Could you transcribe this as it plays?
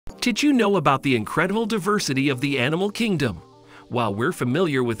Did you know about the incredible diversity of the animal kingdom? While we're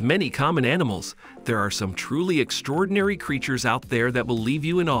familiar with many common animals, there are some truly extraordinary creatures out there that will leave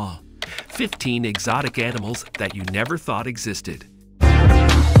you in awe. 15 exotic animals that you never thought existed.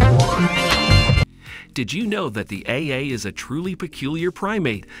 Did you know that the AA is a truly peculiar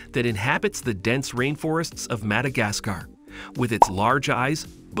primate that inhabits the dense rainforests of Madagascar? With its large eyes,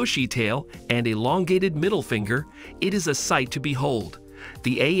 bushy tail, and elongated middle finger, it is a sight to behold.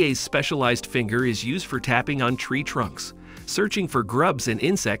 The AA's specialized finger is used for tapping on tree trunks, searching for grubs and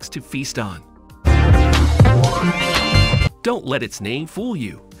insects to feast on. Don't let its name fool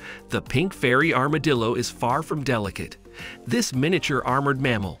you. The pink fairy armadillo is far from delicate. This miniature armored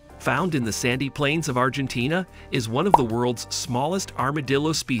mammal, found in the sandy plains of Argentina, is one of the world's smallest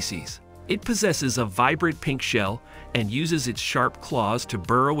armadillo species. It possesses a vibrant pink shell and uses its sharp claws to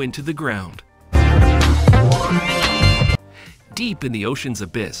burrow into the ground. Deep in the ocean's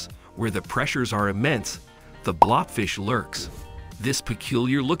abyss, where the pressures are immense, the blobfish lurks. This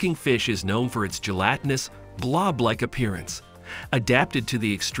peculiar-looking fish is known for its gelatinous, blob-like appearance. Adapted to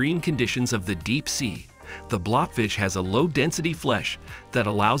the extreme conditions of the deep sea, the blobfish has a low-density flesh that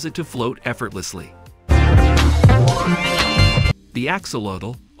allows it to float effortlessly. The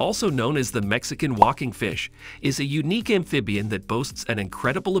axolotl, also known as the Mexican walking fish, is a unique amphibian that boasts an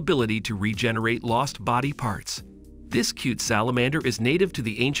incredible ability to regenerate lost body parts. This cute salamander is native to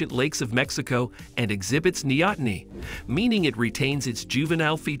the ancient lakes of Mexico and exhibits neoteny, meaning it retains its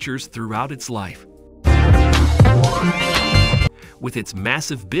juvenile features throughout its life. With its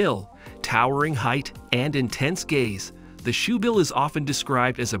massive bill, towering height, and intense gaze, the shoebill is often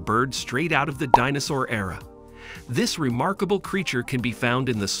described as a bird straight out of the dinosaur era. This remarkable creature can be found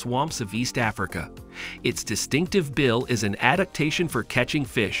in the swamps of East Africa. Its distinctive bill is an adaptation for catching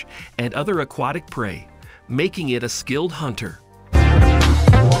fish and other aquatic prey, making it a skilled hunter.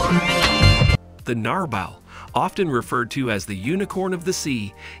 The narwhal, often referred to as the unicorn of the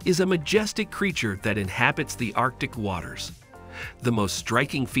sea, is a majestic creature that inhabits the Arctic waters. The most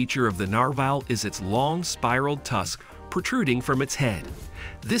striking feature of the narwhal is its long, spiraled tusk protruding from its head.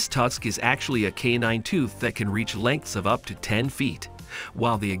 This tusk is actually a canine tooth that can reach lengths of up to 10 feet.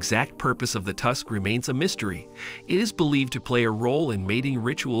 While the exact purpose of the tusk remains a mystery, it is believed to play a role in mating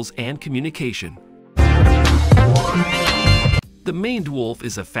rituals and communication. The maned wolf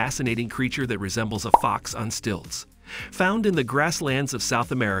is a fascinating creature that resembles a fox on stilts. Found in the grasslands of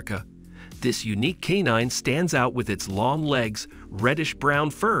South America, this unique canine stands out with its long legs,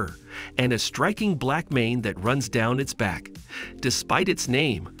 reddish-brown fur, and a striking black mane that runs down its back. Despite its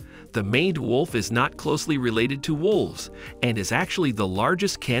name, the maned wolf is not closely related to wolves and is actually the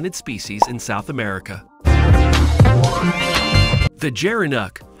largest canid species in South America. The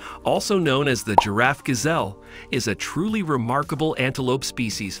gerenuk, also known as the giraffe gazelle, is a truly remarkable antelope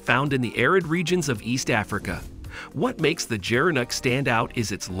species found in the arid regions of East Africa. What makes the gerenuk stand out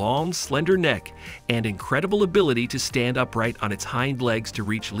is its long, slender neck and incredible ability to stand upright on its hind legs to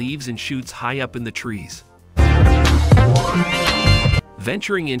reach leaves and shoots high up in the trees.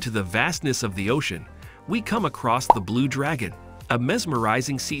 Venturing into the vastness of the ocean, we come across the blue dragon, a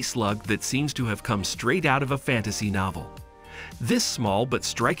mesmerizing sea slug that seems to have come straight out of a fantasy novel. This small but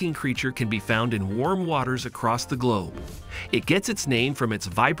striking creature can be found in warm waters across the globe. It gets its name from its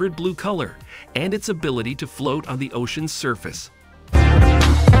vibrant blue color and its ability to float on the ocean's surface.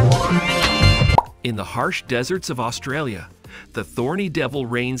 In the harsh deserts of Australia, the thorny devil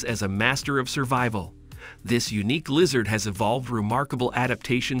reigns as a master of survival. This unique lizard has evolved remarkable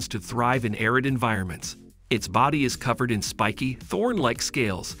adaptations to thrive in arid environments. Its body is covered in spiky, thorn-like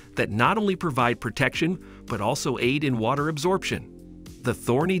scales that not only provide protection, but also aid in water absorption. The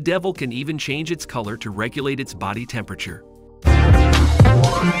thorny devil can even change its color to regulate its body temperature.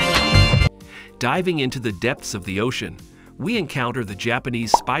 Diving into the depths of the ocean, we encounter the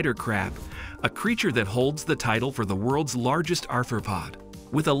Japanese spider crab, a creature that holds the title for the world's largest arthropod.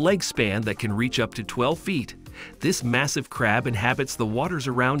 With a leg span that can reach up to 12 feet, this massive crab inhabits the waters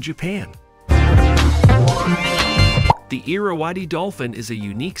around Japan. The Irrawaddy dolphin is a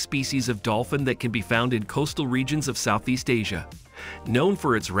unique species of dolphin that can be found in coastal regions of Southeast Asia. Known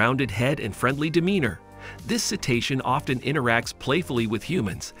for its rounded head and friendly demeanor, this cetacean often interacts playfully with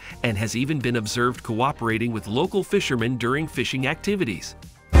humans and has even been observed cooperating with local fishermen during fishing activities.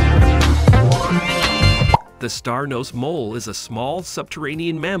 The star-nosed mole is a small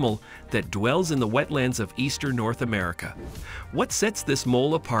subterranean mammal that dwells in the wetlands of eastern North America. What sets this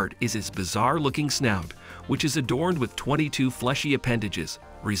mole apart is its bizarre-looking snout, which is adorned with 22 fleshy appendages,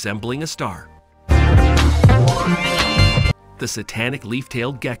 resembling a star. The satanic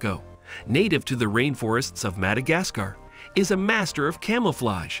leaf-tailed gecko, native to the rainforests of Madagascar, is a master of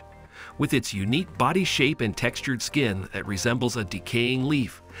camouflage. With its unique body shape and textured skin that resembles a decaying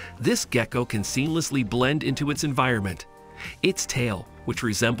leaf, this gecko can seamlessly blend into its environment. Its tail, which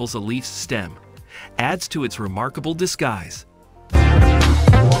resembles a leaf's stem, adds to its remarkable disguise.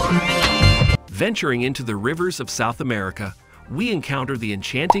 Venturing into the rivers of South America, we encounter the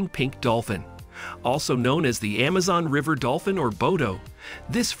enchanting pink dolphin. Also known as the Amazon River dolphin or Bodo,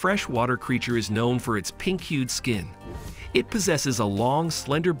 this freshwater creature is known for its pink-hued skin. It possesses a long,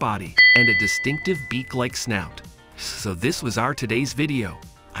 slender body and a distinctive beak-like snout. So this was our today's video.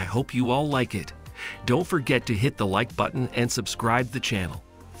 I hope you all like it. Don't forget to hit the like button and subscribe to the channel.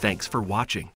 Thanks for watching.